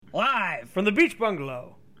Live from the Beach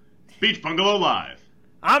Bungalow. Beach Bungalow Live.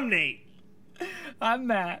 I'm Nate. I'm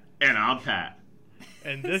Matt. And I'm Pat.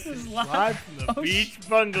 And this is live from the Beach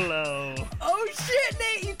Bungalow. Oh shit,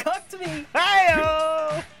 Nate, you cucked me.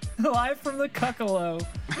 Hi-oh! Live from the Cuckalo.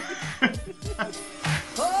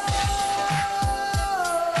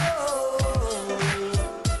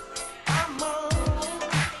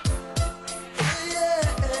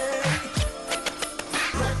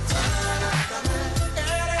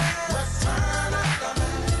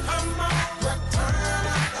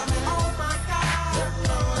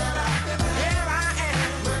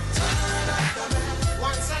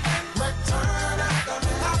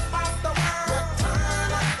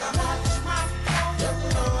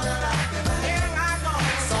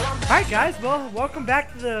 Alright guys, well, welcome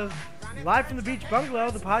back to the Live from the Beach Bungalow,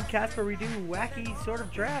 the podcast where we do wacky sort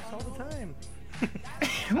of drafts all the time.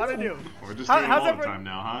 How'd I do? We're just doing it all the everyone... time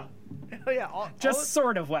now, huh? Oh yeah,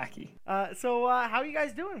 Sort of wacky. So how are you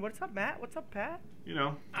guys doing? What's up, Matt? What's up, Pat? You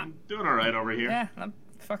know, I'm doing all right over here. Yeah, I'm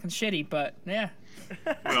fucking shitty, but yeah.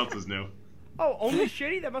 What else is new? Oh, only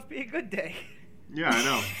shitty? That must be a good day. Yeah, I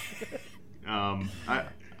know.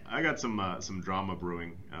 I got some drama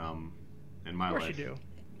brewing in my life. Of course you do.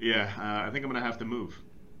 Yeah, I think I'm gonna have to move.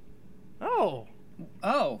 Oh,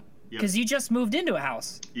 because you just moved into a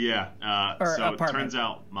house. Yeah. Or so apartment. it turns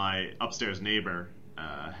out my upstairs neighbor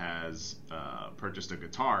has purchased a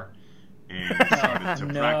guitar and started to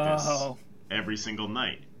practice every single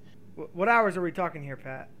night. What hours are we talking here,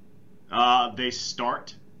 Pat? They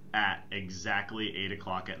start at exactly 8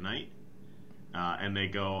 o'clock at night, and they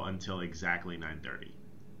go until exactly 9:30.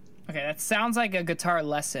 Okay, that sounds like a guitar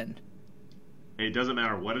lesson. It doesn't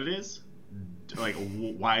matter what it is. Like,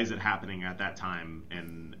 why is it happening at that time?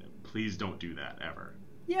 And please don't do that ever.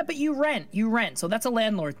 Yeah, but you rent, so that's a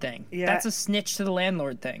landlord thing. Yeah. That's a snitch to the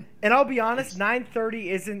landlord thing. And I'll be honest, 9:30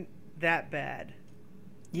 isn't that bad.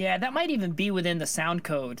 Yeah, that might even be within the sound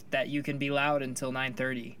code that you can be loud until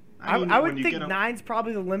 9:30. I would think 9's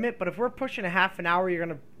probably the limit, but if we're pushing a half an hour,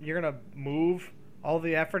 you're gonna move all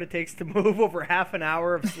the effort it takes to move over half an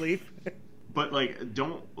hour of sleep. But,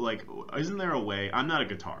 isn't there a way... I'm not a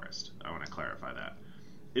guitarist. I want to clarify that.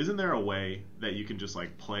 Isn't there a way that you can just,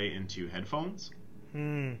 play into headphones?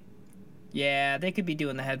 Yeah, they could be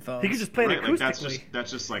doing the headphones. You could just play it acoustically.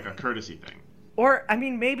 That's just a courtesy thing. Or, I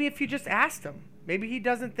mean, maybe if you just asked him. Maybe he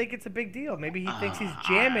doesn't think it's a big deal. Maybe he thinks he's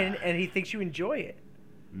jamming and he thinks you enjoy it.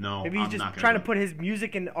 No, Maybe he's just trying to put his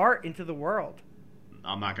music and art into the world.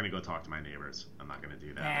 I'm not going to go talk to my neighbors. I'm not going to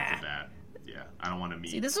do that. That's a bad... Yeah, I don't want to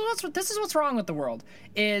meet. See, this is what's wrong with the world.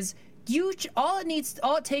 Is all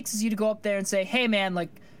it takes is you to go up there and say, "Hey, man,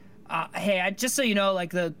 hey, just so you know,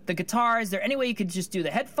 the guitar. Is there any way you could just do the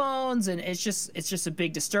headphones?" And it's just a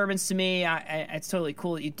big disturbance to me. It's totally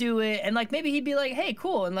cool that you do it. And maybe he'd be like, "Hey,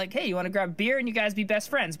 cool," and hey, you want to grab a beer and you guys be best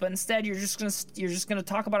friends. But instead, you're just gonna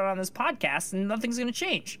talk about it on this podcast and nothing's gonna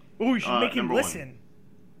change. Oh, you should make him listen.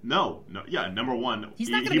 No, yeah, number one, he's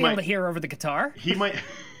not gonna be able to hear over the guitar. He might.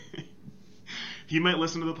 He might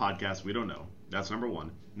listen to the podcast. We don't know. That's number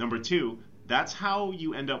one. Number two, that's how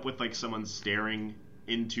you end up with someone staring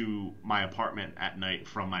into my apartment at night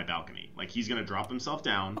from my balcony. He's gonna drop himself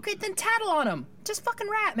down. Okay, then tattle on him. Just fucking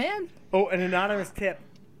rap, man. Oh, an anonymous tip.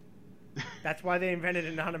 That's why they invented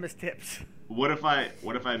anonymous tips. What if I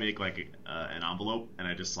make an envelope and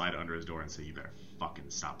I just slide it under his door and say, "You better fucking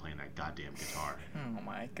stop playing that goddamn guitar." Oh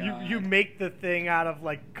my god. You make the thing out of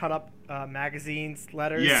cut up magazines,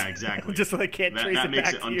 letters. Yeah, exactly. Just so they can't trace it back to you.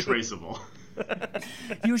 That makes it untraceable. What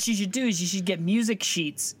you should do is you should get music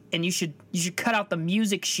sheets and you should cut out the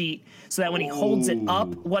music sheet so that when he holds it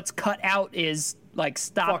up, what's cut out is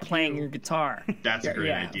stop playing your guitar. That's a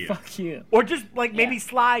great idea. Fuck you. Or just maybe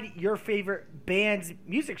slide your favorite band's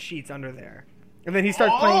music sheets under there, and then he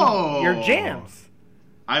starts playing your jams.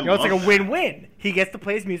 It's like a win-win. He gets to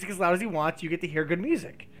play his music as loud as he wants. You get to hear good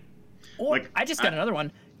music. Or I just got another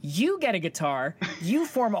one. You get a guitar. You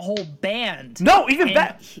form a whole band. No, even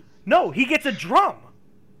better. No, he gets a drum,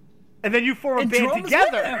 and then you form a band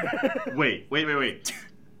together. Wait. What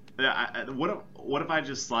if I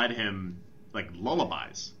just slide him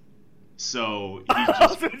lullabies? So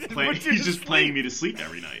he's just playing me to sleep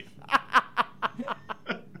every night.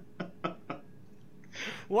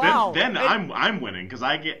 Wow. Then I'm winning because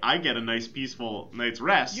I get a nice peaceful night's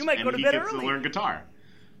rest. You might go to bed early. He gets to learn guitar.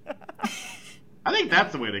 I think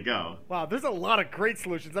that's the way to go. Wow, there's a lot of great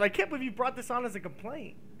solutions, and I can't believe you brought this on as a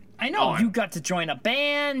complaint. I know. You got to join a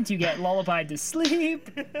band. You get lullabied to sleep.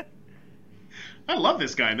 I love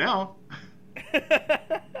this guy now.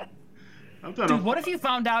 Dude, what if you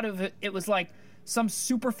found out if it was some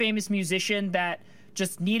super famous musician that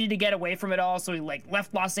just needed to get away from it all, so he like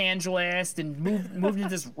left Los Angeles and moved into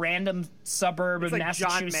this random suburb of like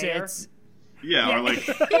Massachusetts. Yeah, or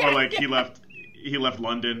like he left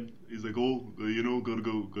London. He's like,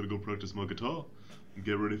 gotta go practice my guitar and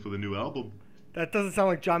get ready for the new album. That doesn't sound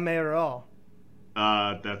like John Mayer at all.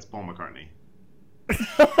 That's Paul McCartney.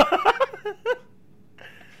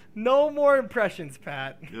 No more impressions,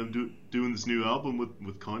 Pat. Yeah, I'm doing this new album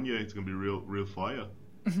with Kanye. It's gonna be real fire.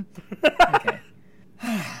 Okay.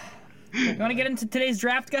 You want to get into today's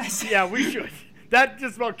draft, guys? Yeah, we should. That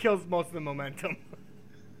just about kills most of the momentum.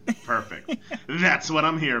 Perfect. That's what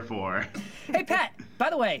I'm here for. Hey, Pat, by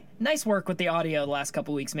the way, nice work with the audio the last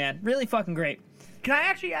couple weeks, man. Really fucking great. Can I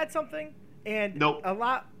actually add something? And Nope.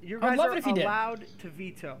 You guys love are it if you did. allowed to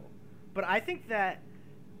veto. But I think that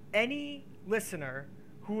any listener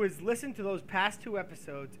who has listened to those past 2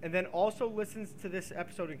 episodes and then also listens to this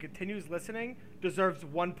episode and continues listening deserves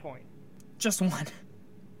 1 point. Just one.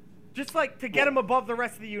 Just like to get them above the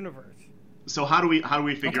rest of the universe. So how do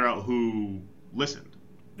we figure out who listened?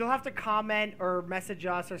 They'll have to comment or message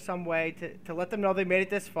us or some way to let them know they made it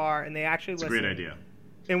this far and they actually It's a listened. great idea.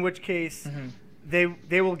 In which case,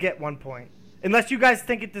 they will get 1 point. Unless you guys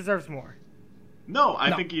think it deserves more. No,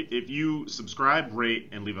 I think if you subscribe, rate,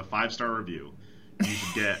 and leave a 5-star review, you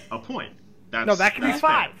should get a point. No, that can be 5.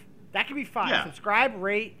 Fair. That can be 5. Yeah. Subscribe,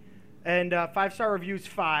 rate, and 5-star reviews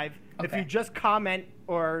 5. Okay. If you just comment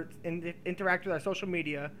or interact with our social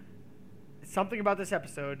media, something about this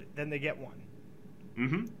episode, then they get 1.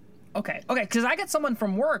 Mm-hmm. Okay, because I got someone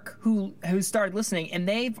from work who started listening, and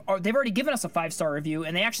they've already given us a 5-star review,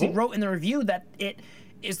 and they actually wrote in the review that it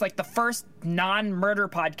is like the first non-murder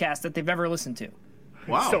podcast that they've ever listened to.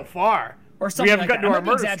 Wow. So far. Or something We haven't like gotten to that. our I might be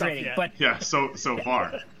murder stuff exaggerating, yet. but Yeah, so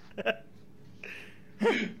far.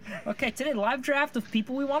 okay, today live draft of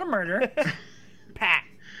people we want to murder. Pat.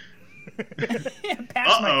 Yeah,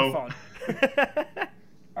 Pat's Uh-oh. microphone.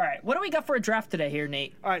 All right, what do we got for a draft today here,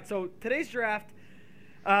 Nate? All right, so today's draft,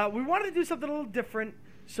 we wanted to do something a little different.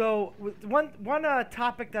 So one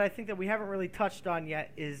topic that I think that we haven't really touched on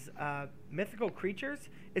yet is mythical creatures.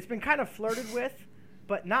 It's been kind of flirted with,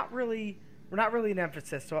 but not really. We're not really an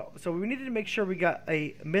emphasis. So we needed to make sure we got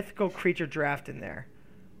a mythical creature draft in there.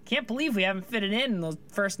 Can't believe we haven't fit it in those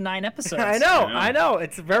first 9 episodes. I know.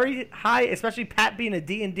 It's very high, especially Pat being a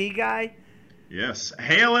D&D guy. Yes.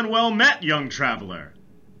 Hail and well met, young traveler.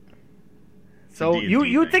 So D&D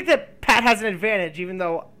you would thing. think that Pat has an advantage, even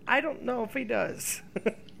though I don't know if he does.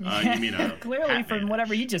 You mean clearly Pat from man.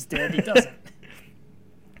 whatever he just did, he doesn't.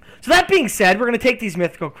 So that being said, we're going to take these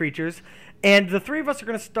mythical creatures, and the 3 of us are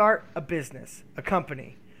going to start a business, a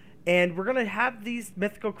company. And we're going to have these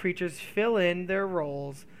mythical creatures fill in their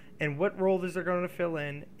roles, and what roles they're going to fill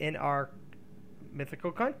in our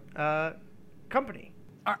mythical company.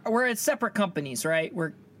 We're at separate companies, right?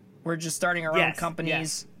 We're just starting our own Yes, companies,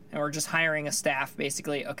 yes. and we're just hiring a staff,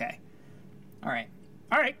 basically. Okay. All right,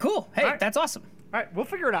 cool. Hey, All right. that's awesome. All right, we'll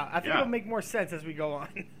figure it out. I think Yeah. it'll make more sense as we go on.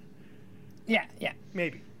 Yeah.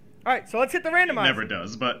 Maybe. All right, so let's hit the randomizer. Never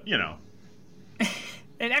does, but you know.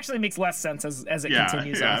 It actually makes less sense as it Yeah,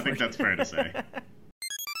 continues I onward. think that's fair to say.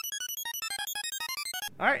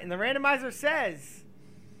 All right, and the randomizer says,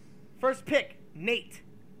 first pick, Nate.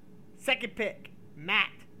 Second pick,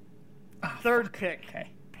 Matt. Third pick,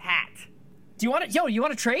 Okay. Pat. Do you want to? You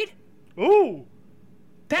want to trade? Ooh.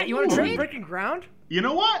 Pat, you want Ooh. to trade? Breaking ground? You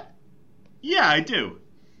know what? Yeah, I do.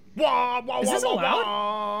 Wah, wah, Is wah, this wah,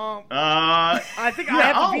 allowed? wah. I think yeah, I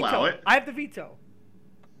have I'll the veto. allow it. I have the veto.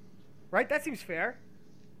 Right? That seems fair.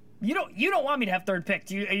 You don't want me to have third pick.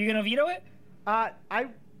 Are you gonna veto it?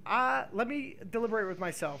 Let me deliberate with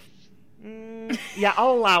myself. Yeah,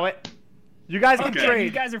 I'll allow it. You guys can Okay. trade.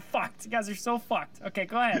 You guys are fucked. You guys are so fucked. Okay,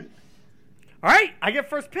 go ahead. All right, I get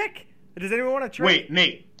first pick. Does anyone want to trade? Wait,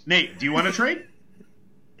 Nate, do you want to trade?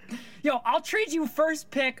 Yo, I'll trade you first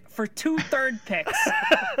pick for 2 third picks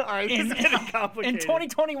All right, this is getting in complicated.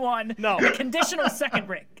 2021. No. A conditional second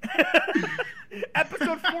pick.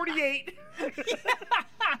 Episode 48.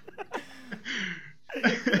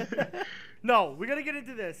 No, we gotta get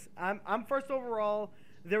into this. I'm first overall.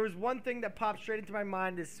 There was one thing that popped straight into my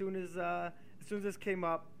mind as soon as this came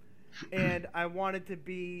up, and I wanted to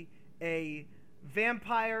be a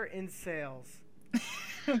vampire in sales.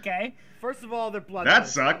 Okay. First of all, they're blood. That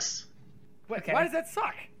sucks. Wait, Okay. why does that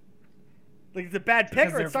suck? Like, it's a bad pick,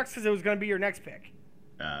 Because or they're- it sucks because it was gonna be your next pick?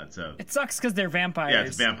 It sucks because they're vampires. Yeah,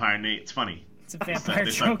 it's Vampire Nate. It's funny. It's a vampire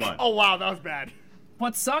They suck joke. blood. Oh wow, that was bad.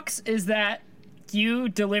 What sucks is that you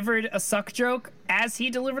delivered a suck joke as he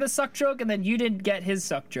delivered a suck joke, and then you didn't get his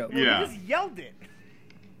suck joke. Yeah. You just yelled it.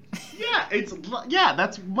 Yeah,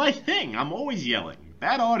 that's my thing. I'm always yelling.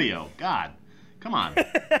 Bad audio. God. Come on.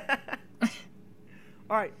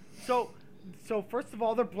 All right. So first of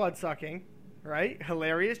all, they're blood sucking, right?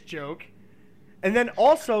 Hilarious joke. And then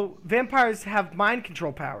also, vampires have mind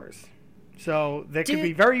control powers. So they could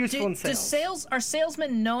be very useful in sales. Are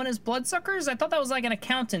salesmen known as bloodsuckers? I thought that was like an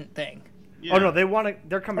accountant thing. Yeah. Oh no,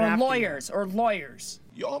 they're coming after you. Or lawyers.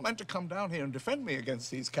 You're all meant to come down here and defend me against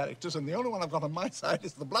these characters, and the only one I've got on my side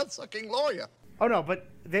is the blood-sucking lawyer. Oh no, but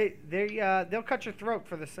they'll cut your throat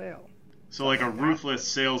for the sale. So like a ruthless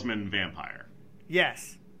salesman vampire.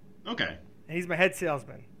 Yes. Okay. And he's my head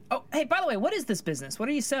salesman. Oh, hey, by the way, what is this business? What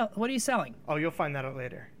are you selling? Oh, you'll find that out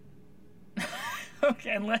later.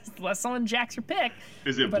 Okay, unless someone jacks your pick.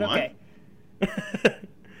 Is it blood? Okay.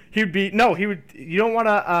 He would. You don't want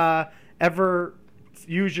to ever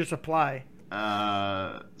use your supply.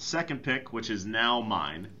 Second pick, which is now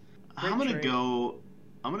mine. I'm gonna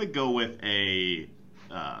go with a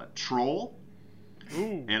troll.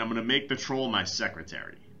 Ooh. And I'm gonna make the troll my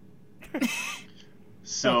secretary.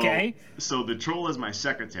 So the troll is my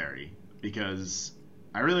secretary because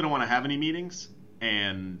I really don't want to have any meetings,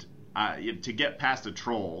 and to get past a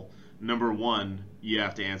troll, number one, you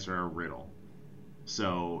have to answer a riddle.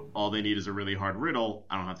 So all they need is a really hard riddle.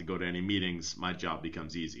 I don't have to go to any meetings. My job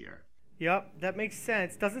becomes easier. Yep, that makes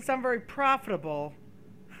sense. Doesn't sound very profitable.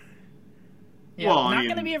 Yeah, well, not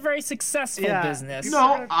going to be a very successful business.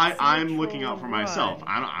 No, I'm looking out for myself.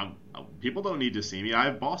 People don't need to see me. I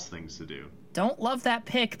have boss things to do. Don't love that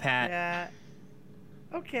pick, Pat. Yeah.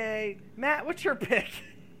 Okay, Matt, what's your pick?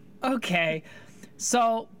 Okay.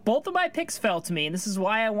 So both of my picks fell to me, and this is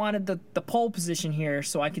why I wanted the pole position here,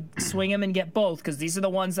 so I could swing them and get both, because these are the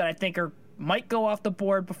ones that I think might go off the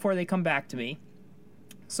board before they come back to me.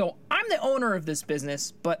 So I'm the owner of this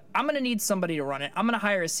business, but I'm going to need somebody to run it. I'm going to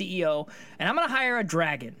hire a CEO, and I'm going to hire a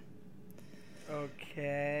dragon.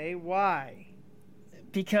 Okay, why?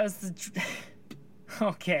 Because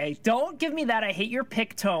okay, don't give me that I hate your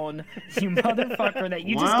pick tone, you motherfucker, that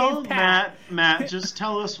you just gave Pat. Matt, just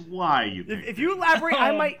tell us why you picked If you elaborate,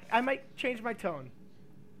 I might change my tone.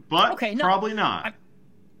 But probably not.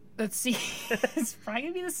 Let's see. It's probably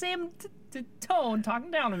going to be the same tone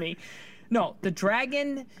talking down to me. No, the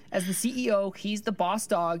dragon, as the CEO, he's the boss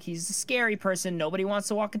dog. He's a scary person. Nobody wants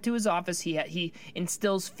to walk into his office. He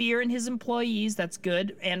instills fear in his employees. That's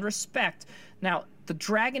good. And respect. Now, the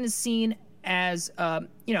dragon is seen as, a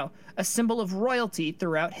symbol of royalty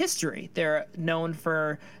throughout history. They're known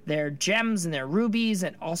for their gems and their rubies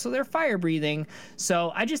and also their fire breathing.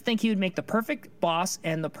 So I just think he would make the perfect boss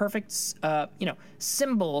and the perfect,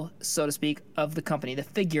 symbol, so to speak, of the company, the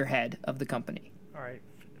figurehead of the company. All right.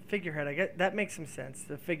 Figurehead, I get that makes some sense.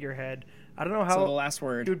 The figurehead. I don't know how so the last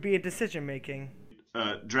word. It would be a decision making.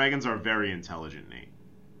 Dragons are very intelligent, Nate.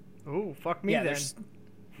 Ooh, fuck me then.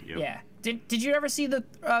 Yep. Yeah. Did you ever see the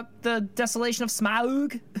Desolation of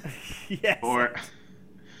Smaug? Yes. Or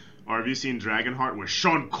have you seen Dragonheart with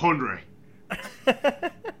Sean Connery?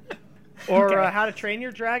 Or How to Train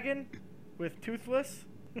Your Dragon with Toothless?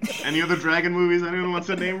 Any other dragon movies anyone wants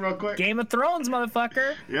to name real quick? Game of Thrones,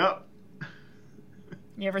 motherfucker. Yep.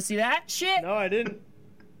 You ever see that shit? No, I didn't.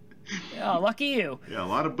 Oh, lucky you. Yeah, a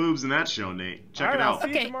lot of boobs in that show, Nate. Check it I'll out. see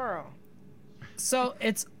you tomorrow. So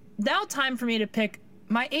it's now time for me to pick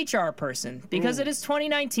my HR person, because it is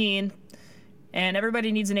 2019 and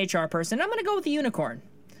everybody needs an HR person. I'm going to go with the unicorn.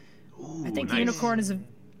 Ooh, I think nice. the unicorn is a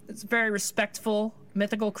very respectful,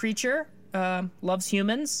 mythical creature, loves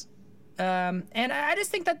humans. And I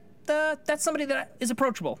just think that that's somebody that is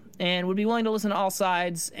approachable and would be willing to listen to all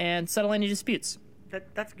sides and settle any disputes.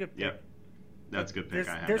 That's a good pick. Yep. That's a good pick.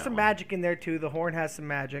 There's some magic in there, too. The horn has some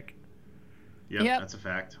magic. Yep, that's a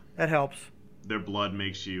fact. That helps. Their blood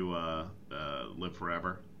makes you live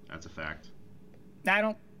forever. That's a fact.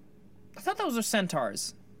 I thought those were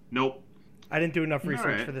centaurs. Nope. I didn't do enough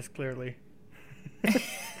research for this, clearly.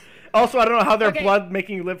 Also, I don't know how their blood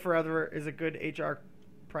making you live forever is a good HR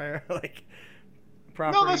property.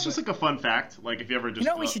 No, that's just like a fun fact. Like if you ever just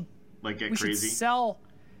we should get we crazy. Should sell.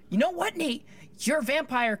 You know what, Nate? Your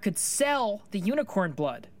vampire could sell the unicorn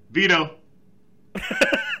blood. Veto.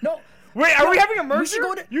 No. Wait, are we having a merger? We should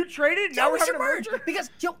go to, you traded? Yeah, now we we're should having a merger? Because,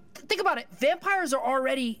 think about it. Vampires are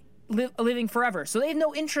already living forever, so they have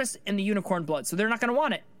no interest in the unicorn blood, so they're not going to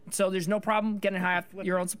want it. So there's no problem getting high off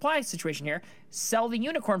your own supply situation here. Sell the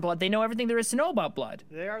unicorn blood. They know everything there is to know about blood.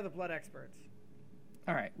 They are the blood experts.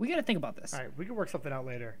 All right, we got to think about this. All right, we can work something out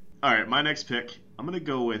later. All right, my next pick, I'm going to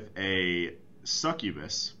go with a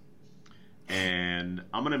succubus, and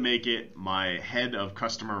I'm going to make it my head of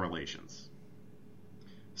customer relations.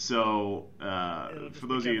 So, for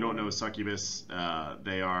those of you who don't know succubus,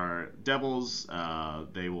 they are devils.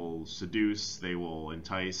 They will seduce, they will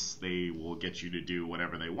entice, they will get you to do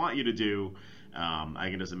whatever they want you to do. I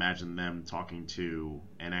can just imagine them talking to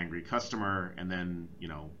an angry customer, and then,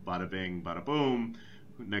 bada bing, bada boom,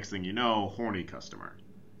 next thing you know, horny customer.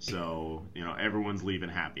 So, everyone's leaving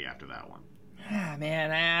happy after that one. Ah,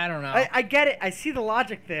 man, I don't know. I get it. I see the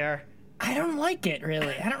logic there. I don't like it,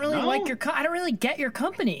 really. I don't really like your... I don't really get your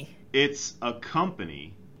company. It's a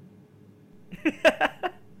company.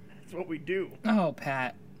 That's what we do. Oh,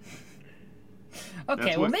 Pat.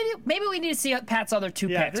 Okay, well, maybe we need to see Pat's other two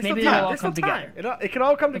picks. Maybe they'll all come together. It can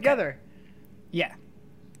all come together. Yeah.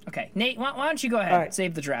 Okay, Nate, why don't you go ahead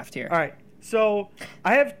save the draft here. All right. So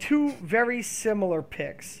I have two very similar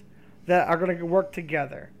picks that are going to work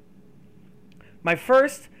together. My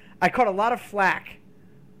first, I caught a lot of flack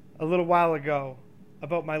a little while ago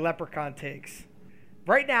about my leprechaun takes.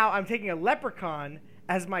 Right now, I'm taking a leprechaun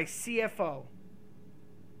as my CFO.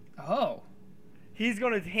 Oh. He's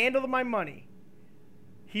going to handle my money.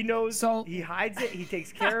 He knows, he hides it, he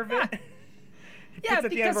takes care of it. Yeah,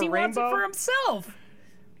 because he wants it for himself.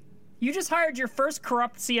 You just hired your first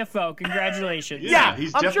corrupt CFO. Congratulations. Yeah,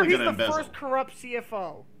 he's definitely going to I'm embezzle. sure he's the first corrupt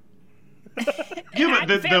CFO. Yeah,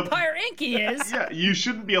 but Vampire Inc. he is. Yeah, you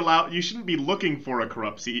shouldn't be looking for a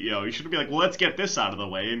corrupt CEO. You shouldn't be like, well, let's get this out of the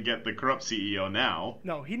way and get the corrupt CEO now.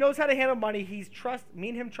 No, he knows how to handle money. Me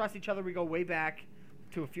and him trust each other. We go way back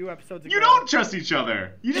to a few episodes ago. You don't trust each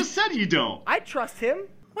other. You just said you don't. I trust him.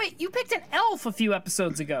 Wait, you picked an elf a few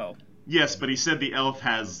episodes ago. Yes, but he said the elf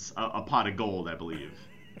has a pot of gold, I believe.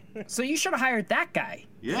 So you should have hired that guy.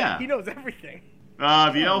 Yeah. He knows everything.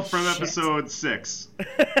 The elf from episode 6.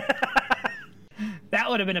 That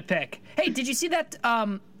would have been a pick. Hey, did you see that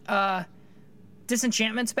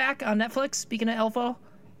Disenchantment's back on Netflix, speaking of Elfo?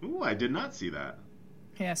 Ooh, I did not see that.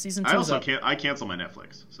 Yeah, season 2. I also cancel my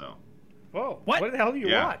Netflix, so. Whoa. What the hell do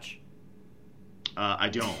you watch? I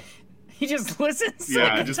don't. He just listens?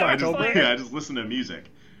 Yeah, I just listen to music.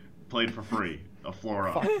 Played for free. A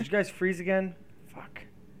Flora. Fuck, did you guys freeze again? Fuck.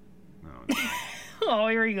 No. Oh,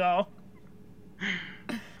 here we go.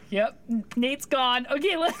 Yep, Nate's gone.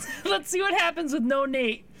 Okay, let's see what happens with no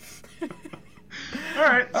Nate. All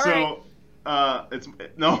right.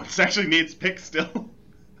 It's actually Nate's pick still.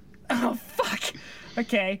 Oh fuck.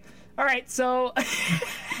 Okay. All right. So. All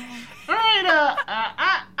right.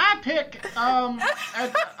 I pick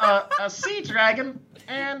a sea dragon,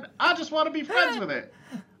 and I just want to be friends with it.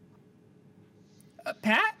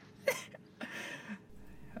 Pat.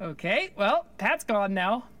 Okay. Well, Pat's gone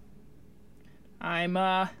now. I'm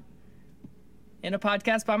in a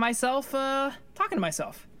podcast by myself, talking to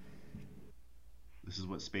myself. This is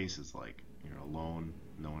what space is like. You're alone.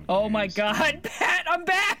 No one. Oh my God, Pat, I'm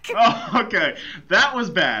back. Oh, okay. That was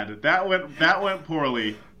bad. That went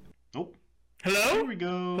poorly. Oh. Hello? Here we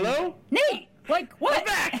go. Hello? Nate, like what?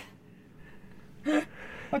 I'm back.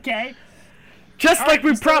 Okay. Just like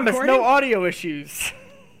we promised, no audio issues.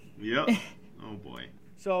 Yep. Oh boy.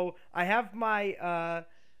 So I have my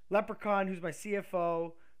leprechaun, who's my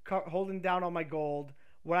CFO, holding down all my gold.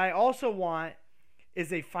 What I also want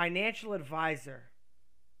is a financial advisor.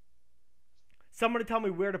 Someone to tell me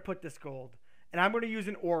where to put this gold. And I'm going to use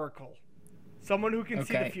an oracle. Someone who can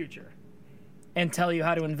see the future. And tell you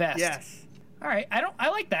how to invest. Yes. All right. I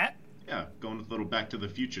like that. Yeah, going with a little Back to the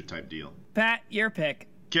Future type deal. Pat, your pick.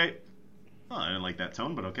 Okay. Oh, I didn't like that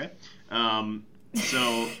tone, but okay. We're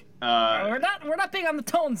not big on the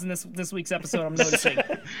tones in this week's episode, I'm noticing.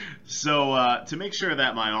 So to make sure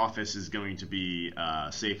that my office is going to be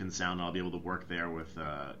safe and sound, I'll be able to work there with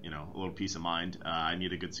a little peace of mind. I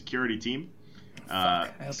need a good security team. I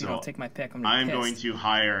hope you don't take my pick. I'm going to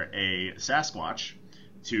hire a Sasquatch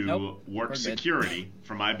to work security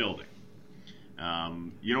for my building.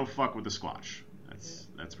 You don't fuck with the Squatch.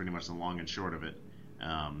 That's pretty much the long and short of it.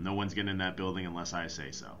 No one's getting in that building unless I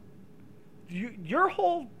say so. Your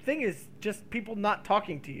whole thing is just people not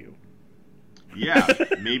talking to you. Yeah,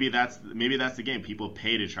 maybe that's the game. People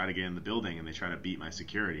pay to try to get in the building, and they try to beat my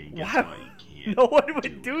security. And guess what? You can't. No one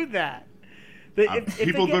would do that. If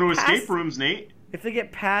people go to escape rooms, Nate. If they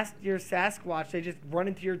get past your Sasquatch, they just run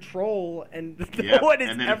into your troll, and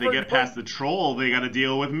and then if they get past the troll, they got to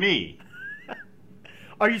deal with me.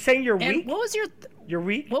 Are you saying you're weak? What was your You're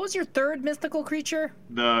weak? What was your third mystical creature?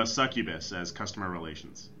 The succubus as customer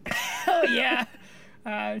relations. Oh yeah.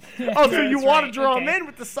 So you want to draw him in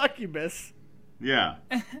with the succubus? Yeah.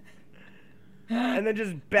 And then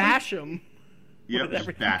just bash him. Yep.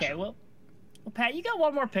 Just bash him. Well, Pat, you got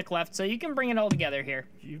one more pick left, so you can bring it all together here.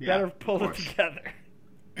 You better pull it together.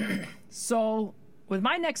 So, with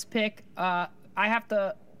my next pick, I have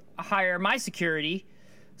to hire my security,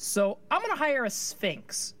 so I'm gonna hire a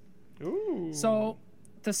Sphinx. Ooh. So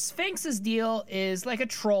the Sphinx's deal is like a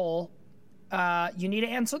troll. You need to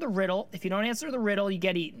answer the riddle. If you don't answer the riddle, you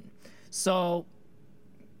get eaten. So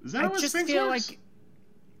Is that how a just Sphinx feel works? like,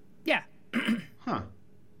 yeah. Huh.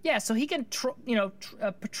 Yeah, so he can,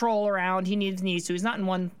 patrol around. He needs to. He's not in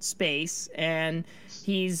one space, and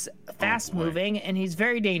he's fast moving, and he's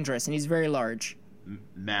very dangerous, and he's very large.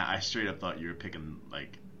 Matt, I straight up thought you were picking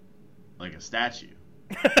like a statue.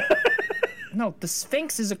 No, the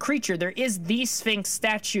Sphinx is a creature. There is the Sphinx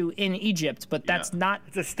statue in Egypt, but that's not.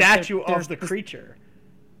 It's a statue of the creature.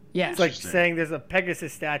 Yeah, It's like saying there's a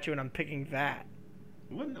Pegasus statue, and I'm picking that.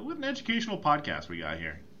 What an educational podcast we got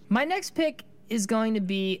here. my next pick is going to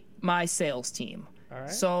be my sales team. All right.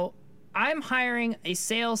 So I'm hiring a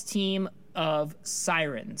sales team of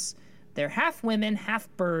sirens. They're half women, half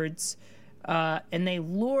birds, and they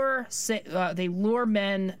lure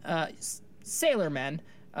men, sailor men,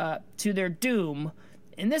 to their doom.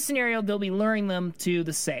 In this scenario, they'll be luring them to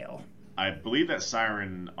the sail. I believe that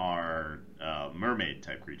siren are mermaid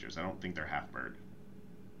type creatures. I don't think they're half bird.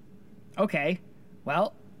 Okay,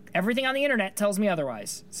 well, everything on the internet tells me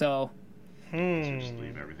otherwise. So, So just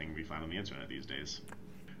believe everything we find on the internet these days.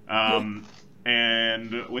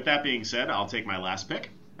 And with that being said, I'll take my last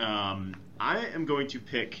pick. I am going to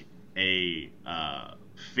pick a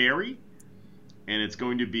fairy, and it's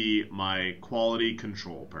going to be my quality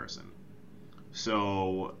control person.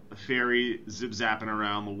 So, a fairy zip-zapping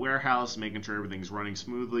around the warehouse, making sure everything's running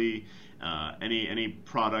smoothly. Any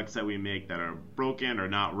products that we make that are broken or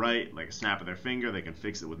not right, like a snap of their finger, they can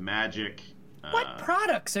fix it with magic. what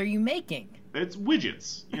products are you making? It's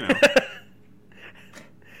widgets, you know.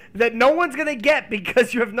 That no one's gonna get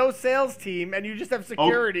because you have no sales team and you just have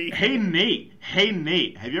security. Oh, hey Nate,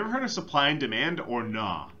 have you ever heard of supply and demand or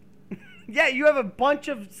nah? Yeah, you have a bunch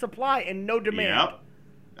of supply and no demand. Yep.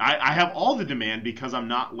 I have all the demand because I'm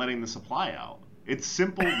not letting the supply out. It's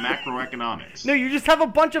simple macroeconomics. No, you just have a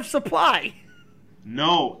bunch of supply.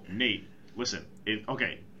 No, Nate, listen.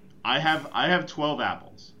 I have 12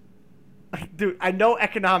 apples. Dude, I know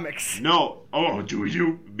economics. No. Oh, do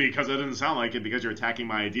you? Because it doesn't sound like it because you're attacking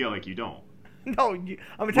my idea like you don't. No, I'm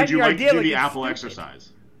Would attacking you your like idea to do like the it's apple stupid. exercise?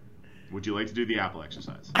 Would you like to do the apple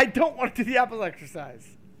exercise? I don't want to do the apple exercise.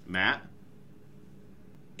 Matt?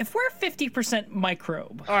 If we're 50%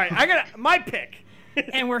 microbe All right, I got my pick.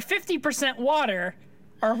 and we're 50% water,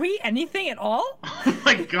 are we anything at all? Oh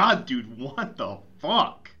my god, dude, what the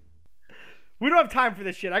fuck? We don't have time for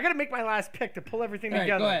this shit. I got to make my last pick to pull everything All right,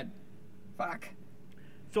 together. go ahead. Fuck.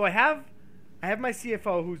 So I have my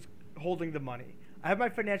CFO who's holding the money. I have my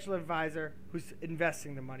financial advisor who's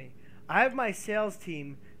investing the money. I have my sales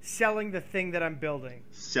team selling the thing that I'm building.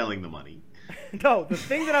 Selling the money. No, the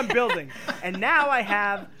thing that I'm building. And now I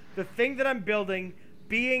have the thing that I'm building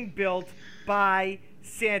being built by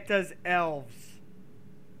Santa's elves.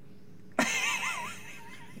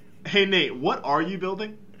 Hey Nate, what are you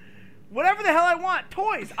building? Whatever the hell I want.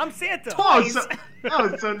 Toys. I'm Santa. Oh,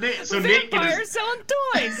 so Nate can Vampires just selling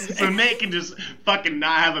toys. so Nate can just fucking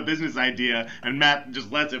not have a business idea, and Matt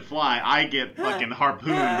just lets it fly. I get fucking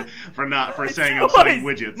harpooned for saying I'm selling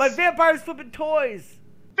widgets. My vampires flipping toys.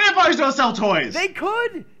 Vampires don't sell toys. They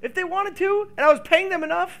could if they wanted to, and I was paying them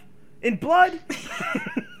enough in blood.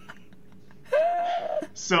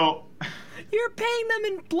 So You're paying them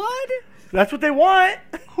in blood? That's what they want.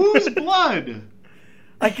 whose blood?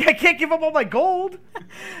 I can't give up all my gold.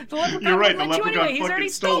 The leprechaun You're right, won't the let you leprechaun anyway. He's already fucking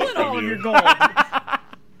stole it stolen from all of you. your gold.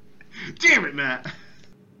 Damn it, Matt.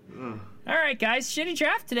 All right, guys. Shitty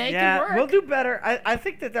draft today. Yeah, Good work. we'll do better. I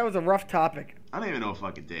think that was a rough topic. I don't even know what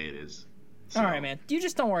fucking day it is. So, All right, man. You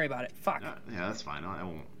just don't worry about it. Fuck. Yeah, that's fine. I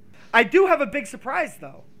won't. I do have a big surprise,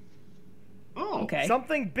 though. Oh, Okay.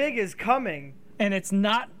 Something big is coming. And it's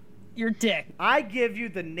not your dick. I give you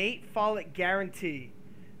the Nate Follett guarantee.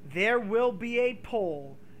 There will be a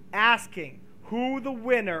poll asking who the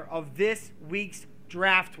winner of this week's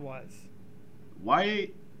draft was. Why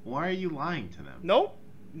are you lying to them? Nope.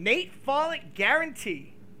 Nate Follett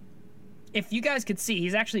guarantee. If you guys could see,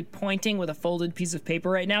 he's actually pointing with a folded piece of paper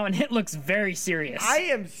right now, and it looks very serious. I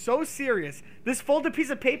am so serious. This folded piece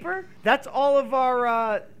of paper, that's all of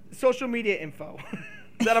our social media info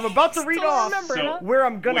that I'm about to read Still off remember it, huh? where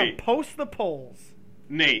I'm going to Wait. post the polls.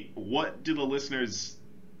 Nate, what do the listeners?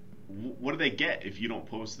 What do they get if you don't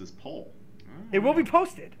post this poll? It will be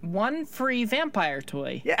posted. One free vampire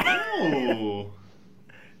toy. Yeah. Oh.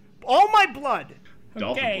 All my blood.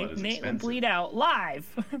 Dolphin Okay, blood is Nate will expensive. bleed out live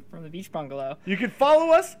from the beach bungalow. You can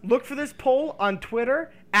follow us. Look for this poll on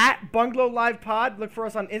Twitter at Bungalow Live Pod. Look for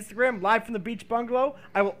us on Instagram, Live from the Beach Bungalow.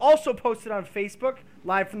 I will also post it on Facebook,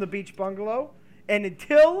 Live from the Beach Bungalow. And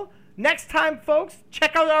until next time, folks,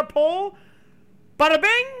 check out our poll. Bada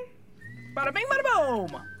bing! Bada bing, bada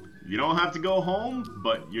boom! You don't have to go home,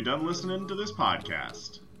 but you're done listening to this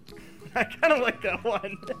podcast. I kind of like that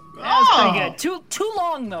one. That was pretty good. Too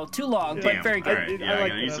long, though. Too long, but Damn, very good. All right. Yeah, I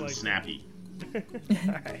like I need that, some I like snappy.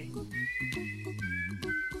 All right.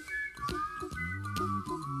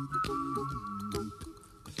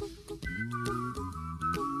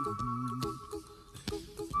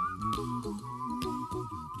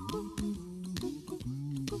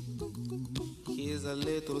 Here's a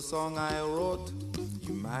little song I wrote.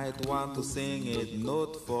 You might want to sing it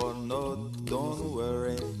note for note. Don't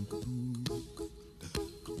worry.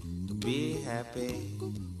 Be happy.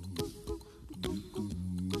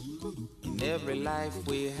 In every life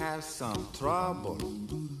we have some trouble.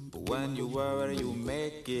 But when you worry, you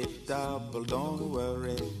make it double. Don't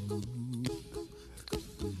worry.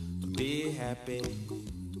 Be happy.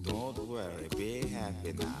 Don't worry. Be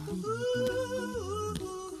happy now.